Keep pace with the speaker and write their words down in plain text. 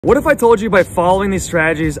What if I told you by following these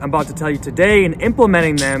strategies I'm about to tell you today and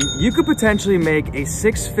implementing them, you could potentially make a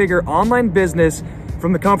six-figure online business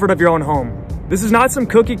from the comfort of your own home? This is not some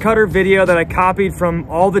cookie cutter video that I copied from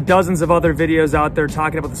all the dozens of other videos out there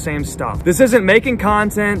talking about the same stuff. This isn't making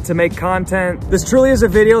content to make content. This truly is a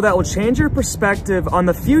video that will change your perspective on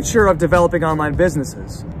the future of developing online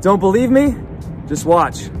businesses. Don't believe me? Just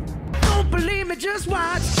watch. Don't believe me, just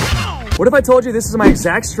watch. What if I told you this is my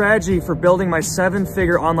exact strategy for building my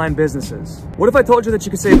seven-figure online businesses? What if I told you that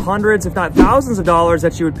you could save hundreds, if not thousands of dollars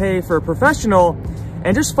that you would pay for a professional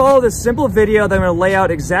and just follow this simple video that I'm gonna lay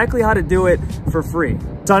out exactly how to do it for free?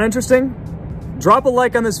 Sound interesting? Drop a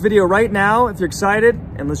like on this video right now if you're excited,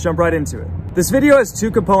 and let's jump right into it. This video has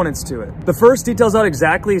two components to it. The first details out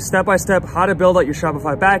exactly step-by-step how to build out your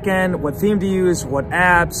Shopify backend, what theme to use, what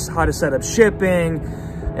apps, how to set up shipping,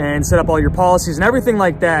 and set up all your policies and everything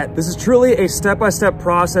like that. This is truly a step-by-step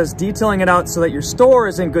process detailing it out so that your store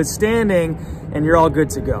is in good standing and you're all good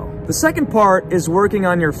to go. The second part is working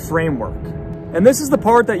on your framework. And this is the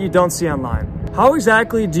part that you don't see online. How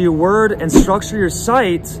exactly do you word and structure your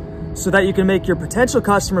site so that you can make your potential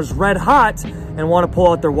customers red hot and want to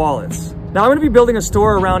pull out their wallets? Now, I'm going to be building a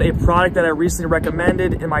store around a product that I recently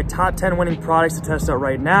recommended in my top 10 winning products to test out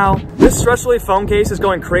right now. This stretch relief phone case is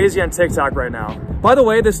going crazy on TikTok right now. By the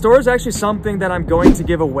way, this store is actually something that I'm going to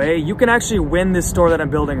give away. You can actually win this store that I'm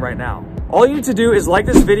building right now. All you need to do is like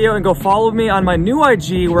this video and go follow me on my new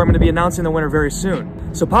IG where I'm going to be announcing the winner very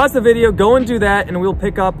soon. So pause the video, go and do that, and we'll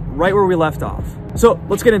pick up right where we left off. So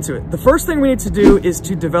let's get into it. The first thing we need to do is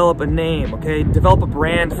to develop a name, okay? Develop a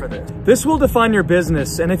brand for this. This will define your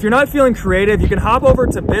business. And if you're not feeling creative, you can hop over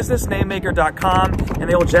to businessnamemaker.com and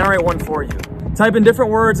they will generate one for you. Type in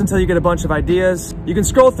different words until you get a bunch of ideas. You can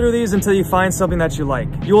scroll through these until you find something that you like.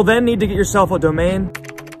 You will then need to get yourself a domain.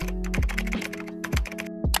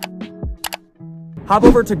 Hop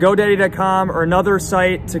over to GoDaddy.com or another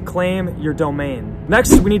site to claim your domain.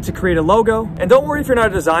 Next, we need to create a logo. And don't worry if you're not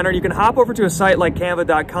a designer, you can hop over to a site like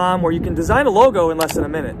Canva.com where you can design a logo in less than a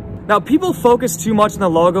minute. Now, people focus too much on the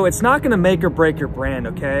logo. It's not gonna make or break your brand,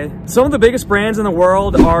 okay? Some of the biggest brands in the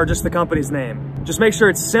world are just the company's name. Just make sure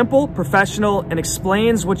it's simple, professional, and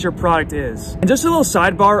explains what your product is. And just a little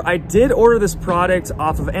sidebar, I did order this product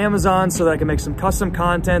off of Amazon so that I can make some custom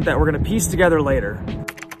content that we're gonna piece together later.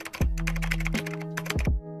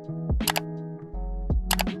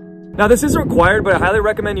 Now, this isn't required, but I highly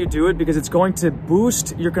recommend you do it because it's going to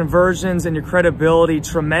boost your conversions and your credibility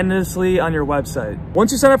tremendously on your website.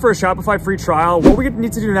 Once you sign up for a Shopify free trial, what we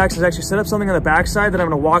need to do next is actually set up something on the backside that I'm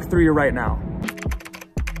gonna walk through you right now.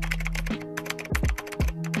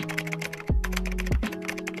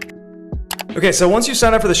 Okay, so once you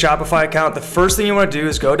sign up for the Shopify account, the first thing you wanna do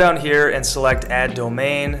is go down here and select Add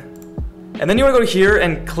Domain. And then you wanna go here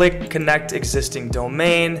and click Connect Existing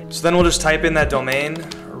Domain. So then we'll just type in that domain.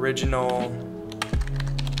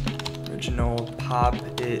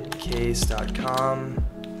 originalpopitcase.com,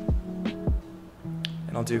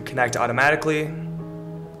 and I'll do connect automatically,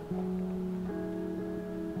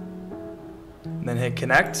 and then hit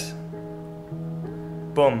connect.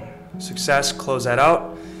 Boom, success, close that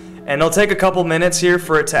out. And it'll take a couple minutes here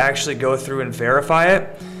for it to actually go through and verify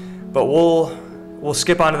it, but we'll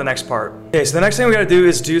skip on to the next part. Okay, so the next thing we gotta do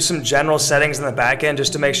is do some general settings in the back end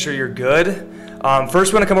just to make sure you're good.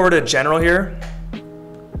 First, we're gonna come over to general here.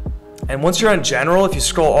 And once you're on general, if you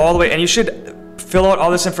scroll all the way, and you should fill out all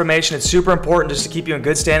this information, it's super important just to keep you in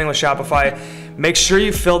good standing with Shopify. Make sure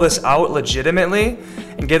you fill this out legitimately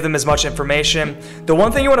and give them as much information. The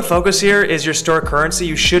one thing you wanna focus here is your store currency.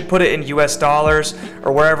 You should put it in US dollars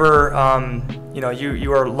or wherever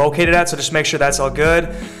you are located at, so just make sure that's all good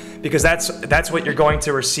because that's what you're going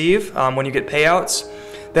to receive when you get payouts.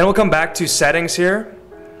 Then we'll come back to settings here.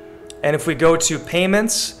 And if we go to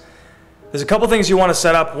payments, there's a couple things you want to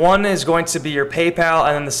set up. One is going to be your PayPal,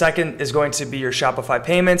 and then the second is going to be your Shopify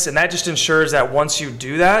payments. And that just ensures that once you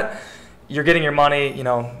do that, you're getting your money,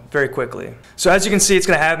 very quickly. So as you can see, it's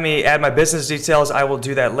going to have me add my business details. I will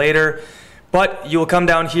do that later. But you will come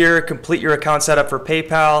down here, complete your account setup for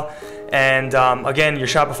PayPal, and again, your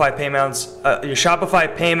Shopify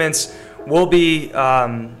payments will be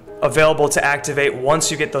available to activate once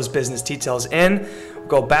you get those business details in.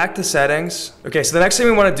 Go back to settings. Okay, so the next thing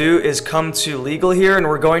we want to do is come to legal here, and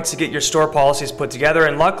we're going to get your store policies put together.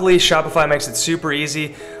 And luckily, Shopify makes it super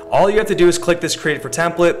easy. All you have to do is click this create for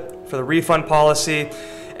template for the refund policy.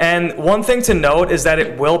 And one thing to note is that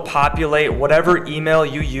it will populate whatever email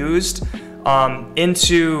you used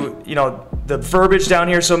into the verbiage down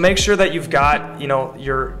here. So make sure that you've got, you know,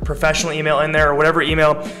 your professional email in there or whatever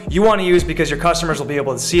email you want to use, because your customers will be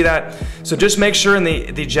able to see that. So just make sure in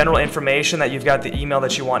the general information that you've got the email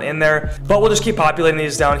that you want in there. But we'll just keep populating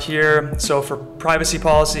these down here. So for privacy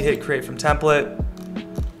policy, hit create from template.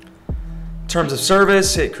 Terms of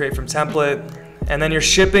service, hit create from template. And then your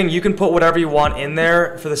shipping, you can put whatever you want in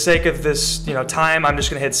there. For the sake of this, you know, time, I'm just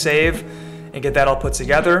gonna hit save and get that all put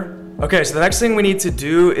together. Okay, so the next thing we need to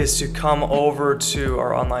do is to come over to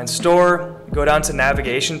our online store, go down to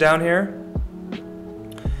navigation down here,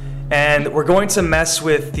 and we're going to mess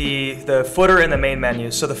with the footer in the main menu.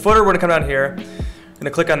 So the footer, we're gonna come down here, gonna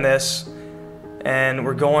click on this, and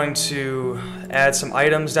we're going to add some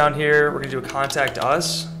items down here. We're gonna do a contact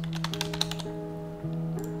us.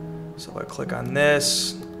 So I click on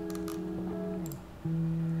this.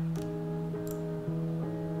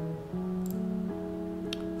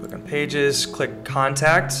 Click on pages, click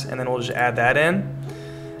contact, and then we'll just add that in.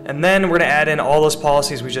 And then we're gonna add in all those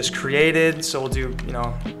policies we just created. So we'll do, you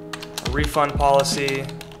know, a refund policy.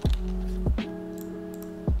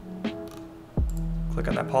 Click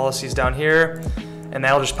on that policies down here, and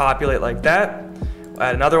that'll just populate like that. We'll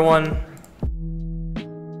add another one.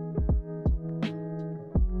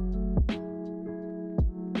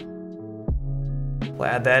 We'll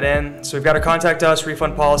add that in. So we've got our contact us,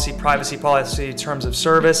 refund policy, privacy policy, terms of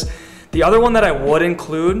service. The other one that I would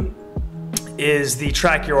include is the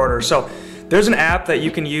track your order. So there's an app that you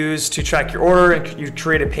can use to track your order, and you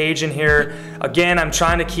create a page in here. Again, I'm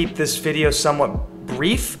trying to keep this video somewhat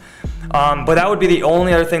brief, but that would be the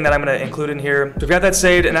only other thing that I'm gonna include in here. So we've got that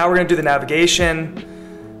saved, and now we're gonna do the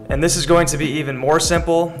navigation. And this is going to be even more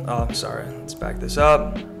simple. Oh, sorry, let's back this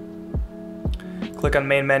up. Click on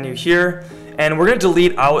main menu here. And we're gonna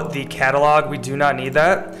delete out the catalog. We do not need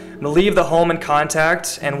that. I'm gonna leave the home and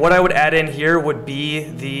contact, and what I would add in here would be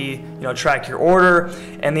the, you know, track your order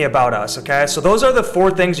and the about us, okay? So those are the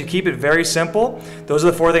 4 things. You keep it very simple. Those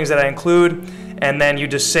are the 4 things that I include, and then you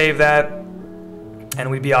just save that,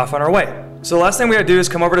 and we'd be off on our way. So the last thing we gotta do is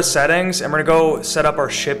come over to settings, and we're gonna go set up our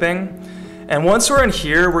shipping. And once we're in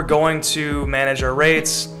here, we're going to manage our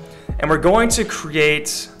rates, and we're going to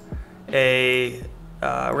create a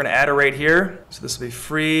we're gonna add a rate here. So this will be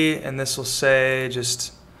free, and this will say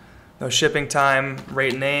just no shipping time,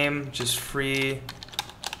 rate name, just free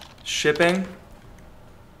shipping.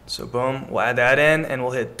 So boom, we'll add that in, and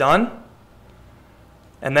we'll hit done.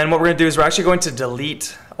 And then what we're gonna do is we're actually going to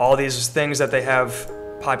delete all these things that they have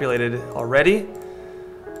populated already.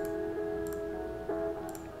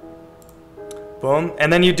 Boom,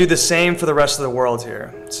 and then you do the same for the rest of the world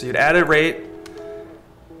here. So you'd add a rate,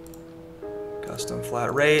 custom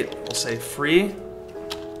flat rate, we'll say free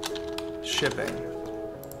shipping.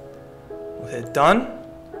 We'll hit done.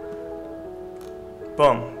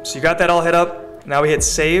 Boom. So you got that all hit up. Now we hit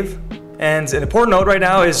save. And an important note right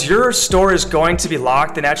now is your store is going to be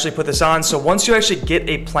locked, and actually put this on. So once you actually get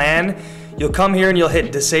a plan, you'll come here and you'll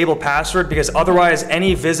hit disable password, because otherwise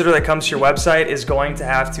any visitor that comes to your website is going to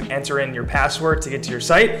have to enter in your password to get to your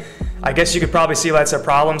site. I guess you could probably see that's a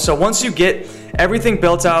problem. So once you get everything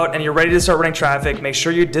built out and you're ready to start running traffic, make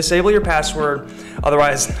sure you disable your password,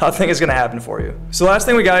 otherwise nothing is gonna happen for you. So the last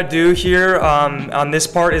thing we gotta do here on this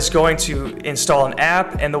part is going to install an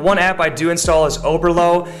app, and the one app I do install is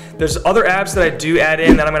Oberlo. There's other apps that I do add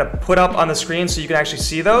in that I'm gonna put up on the screen so you can actually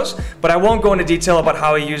see those, but I won't go into detail about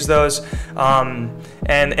how I use those.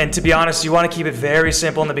 And to be honest, you wanna keep it very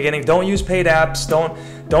simple in the beginning. Don't use paid apps,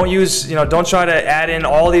 don't use, you know, don't try to add in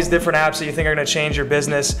all these different apps that you think are going to change your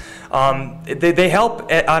business. They help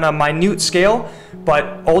on a minute scale,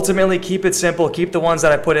 but ultimately keep it simple. Keep the ones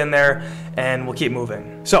that I put in there, and we'll keep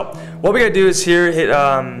moving. So what we got to do is here, hit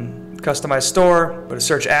customize store, go to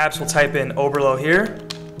search apps. We'll type in Oberlo here.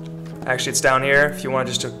 Actually, it's down here. If you want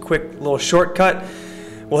just a quick little shortcut,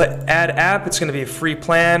 we'll hit add app. It's going to be a free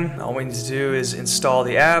plan. All we need to do is install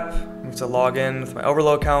the app. I have to log in with my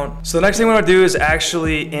Oberlo account. So the next thing we want to do is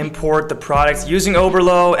actually import the product using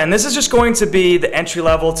Oberlo, and this is just going to be the entry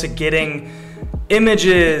level to getting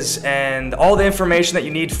images and all the information that you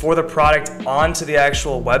need for the product onto the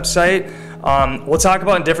actual website. We'll talk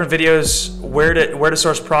about in different videos where to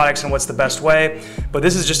source products and what's the best way, but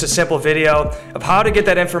this is just a simple video of how to get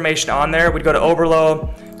that information on there. We'd go to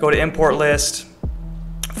Oberlo, go to import list,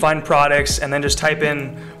 find products, and then just type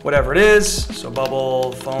in whatever it is. So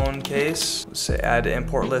bubble phone case, let's say add to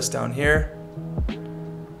import list down here.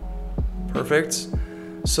 Perfect.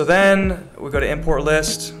 So then we go to import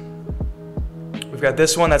list. We've got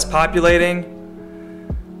this one that's populating.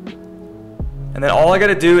 And then all I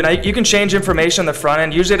gotta do, and you can change information on the front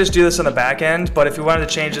end. Usually I just do this on the back end, but if we wanted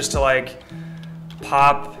to change this to like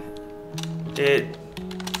pop it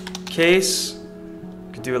case.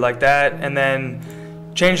 You could do it like that, and then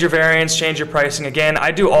change your variants, change your pricing. Again,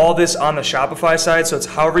 I do all this on the Shopify side, so it's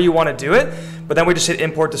however you want to do it, but then we just hit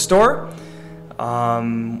import to store.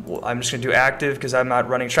 I'm just gonna do active because I'm not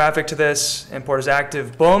running traffic to this. Import is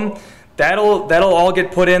active, boom. That'll all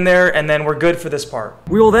get put in there, and then we're good for this part.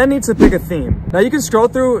 We will then need to pick a theme. Now you can scroll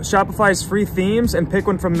through Shopify's free themes and pick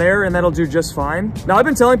one from there, and that'll do just fine. Now I've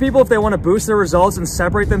been telling people if they want to boost their results and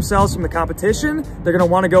separate themselves from the competition, they're gonna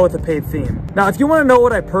want to go with a paid theme. Now if you want to know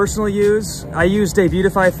what I personally use, I use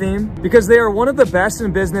Debutify theme because they are one of the best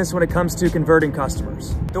in business when it comes to converting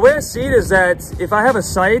customers. The way I see it is that if I have a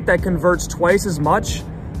site that converts twice as much,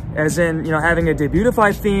 as in, having a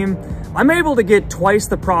Debutify theme, I'm able to get twice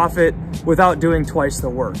the profit without doing twice the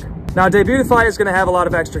work. Now, Debutify is gonna have a lot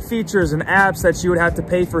of extra features and apps that you would have to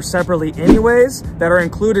pay for separately anyways that are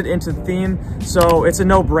included into the theme, so it's a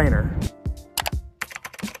no-brainer.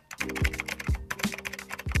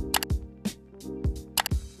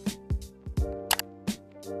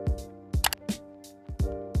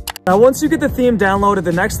 Now, once you get the theme downloaded,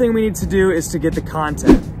 the next thing we need to do is to get the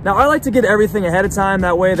content. Now, I like to get everything ahead of time.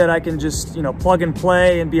 That way that I can just, plug and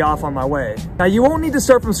play and be off on my way. Now, you won't need to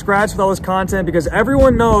start from scratch with all this content because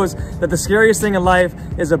everyone knows that the scariest thing in life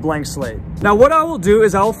is a blank slate. Now, what I will do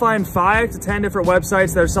is I will find 5 to 10 different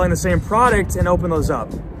websites that are selling the same product and open those up.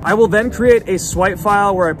 I will then create a swipe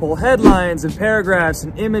file where I pull headlines and paragraphs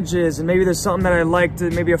and images, and maybe there's something that I liked,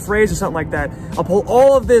 maybe a phrase or something like that. I'll pull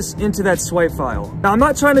all of this into that swipe file. Now, I'm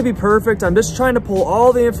not trying to be perfect. I'm just trying to pull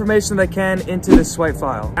all the information that I can into this swipe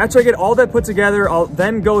file. After I get all that put together, I'll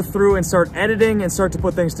then go through and start editing and start to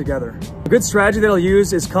put things together. A good strategy that I'll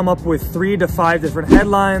use is come up with 3 to 5 different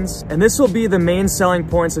headlines, and this will be the main selling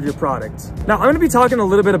points of your product. Now, I'm gonna be talking a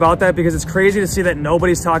little bit about that because it's crazy to see that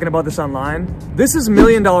nobody's talking about this online. This is $1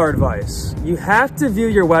 million advice. You have to view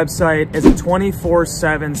your website as a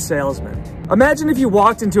 24/7 salesman. Imagine if you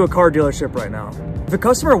walked into a car dealership right now. If a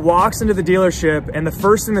customer walks into the dealership and the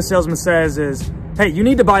first thing the salesman says is, hey, you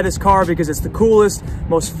need to buy this car because it's the coolest,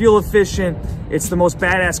 most fuel efficient, it's the most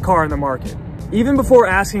badass car in the market. Even before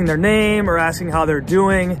asking their name or asking how they're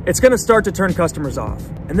doing, it's gonna start to turn customers off.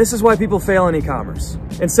 And this is why people fail in e-commerce.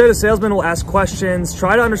 Instead, a salesman will ask questions,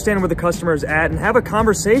 try to understand where the customer is at, and have a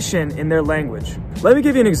conversation in their language. Let me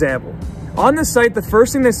give you an example. On this site, the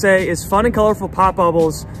first thing they say is fun and colorful pop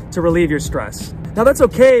bubbles to relieve your stress. Now that's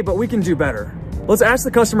okay, but we can do better. Let's ask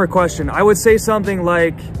the customer a question. I would say something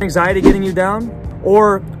like, anxiety getting you down?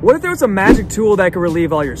 Or what if there was a magic tool that could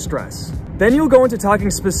relieve all your stress? Then you'll go into talking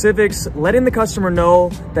specifics, letting the customer know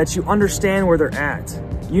that you understand where they're at.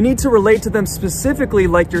 You need to relate to them specifically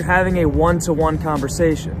like you're having a one-to-one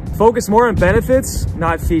conversation. Focus more on benefits,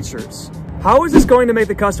 not features. How is this going to make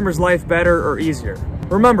the customer's life better or easier?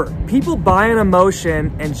 Remember, people buy an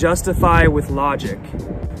emotion and justify with logic.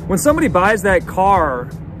 When somebody buys that car,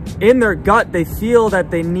 in their gut, they feel that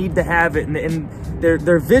they need to have it, and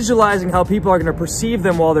they're visualizing how people are gonna perceive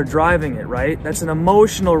them while they're driving it, right? That's an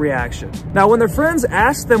emotional reaction. Now, when their friends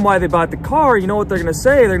ask them why they bought the car, you know what they're gonna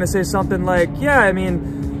say? They're gonna say something like, yeah, I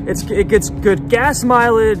mean, it gets good gas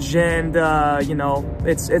mileage and,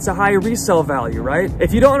 it's a high resale value, right?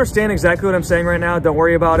 If you don't understand exactly what I'm saying right now, don't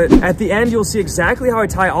worry about it. At the end, you'll see exactly how I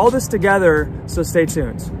tie all this together, so stay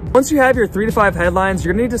tuned. Once you have your 3 to 5 headlines,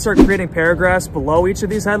 you're gonna need to start creating paragraphs below each of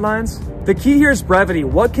these headlines. The key here is brevity.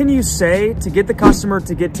 What can you say to get the customer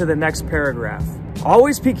to get to the next paragraph?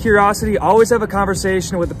 Always pique curiosity, always have a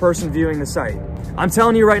conversation with the person viewing the site. I'm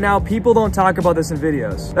telling you right now, people don't talk about this in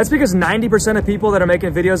videos. That's because 90% of people that are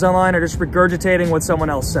making videos online are just regurgitating what someone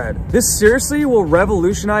else said. This seriously will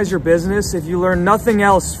revolutionize your business if you learn nothing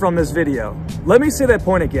else from this video. Let me say that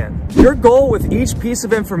point again. Your goal with each piece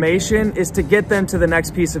of information is to get them to the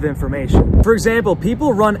next piece of information. For example,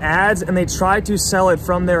 people run ads and they try to sell it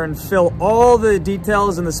from there and fill all the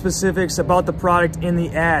details and the specifics about the product in the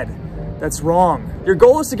ad. That's wrong. Your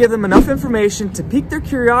goal is to give them enough information to pique their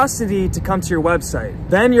curiosity to come to your website.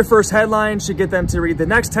 Then your first headline should get them to read the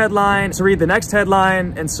next headline,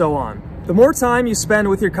 and so on. The more time you spend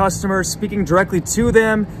with your customers, speaking directly to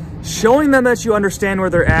them, showing them that you understand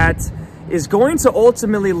where they're at, is going to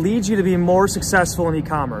ultimately lead you to be more successful in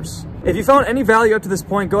e-commerce. If you found any value up to this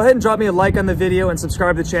point, go ahead and drop me a like on the video and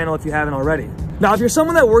subscribe to the channel if you haven't already. Now, if you're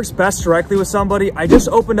someone that works best directly with somebody, I just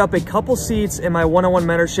opened up a couple seats in my one-on-one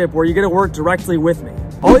mentorship where you get to work directly with me.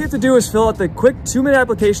 All you have to do is fill out the quick 2-minute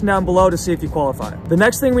application down below to see if you qualify. The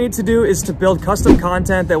next thing we need to do is to build custom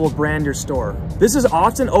content that will brand your store. This is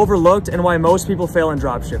often overlooked and why most people fail in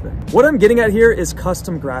dropshipping. What I'm getting at here is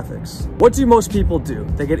custom graphics. What do most people do?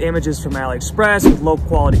 They get images from AliExpress with low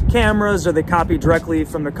quality cameras, or they copy directly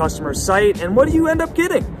from their customer's site, and what do you end up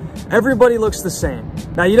getting? Everybody looks the same.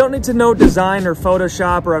 Now, you don't need to know design or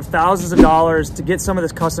Photoshop or have thousands of dollars to get some of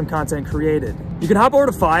this custom content created. You can hop over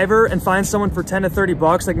to Fiverr and find someone for 10 to 30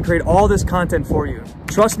 bucks that can create all this content for you.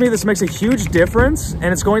 Trust me, this makes a huge difference and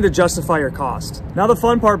it's going to justify your cost. Now the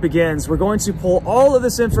fun part begins. We're going to pull all of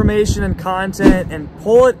this information and content and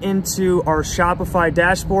pull it into our Shopify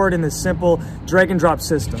dashboard in this simple drag and drop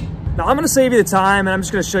system. Now I'm gonna save you the time and I'm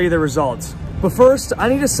just gonna show you the results. But first, I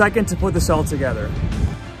need a second to put this all together.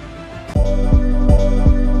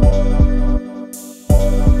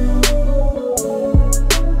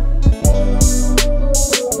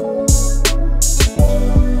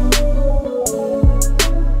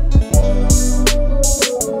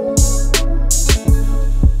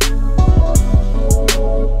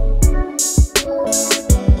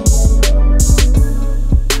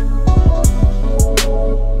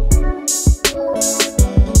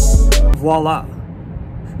 Voila.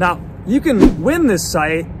 Now, you can win this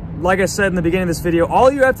site. Like I said in the beginning of this video,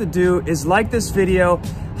 all you have to do is like this video,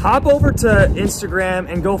 hop over to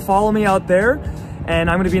Instagram and go follow me out there. And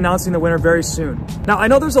I'm gonna be announcing the winner very soon. Now, I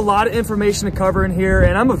know there's a lot of information to cover in here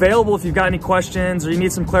and I'm available if you've got any questions or you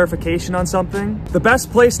need some clarification on something. The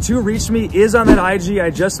best place to reach me is on that IG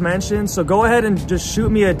I just mentioned. So go ahead and just shoot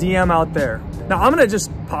me a DM out there. Now, I'm gonna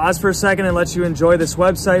just pause for a second and let you enjoy this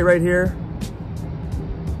website right here.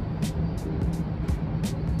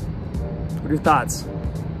 Your thoughts?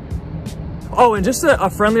 Oh, and just a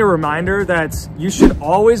friendly reminder that you should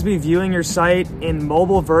always be viewing your site in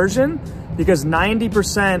mobile version because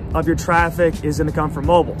 90% of your traffic is going to come from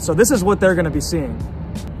mobile. So this is what they're going to be seeing.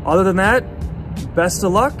 Other than that, best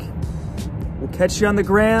of luck. We'll catch you on the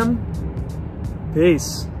gram.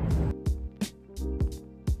 Peace.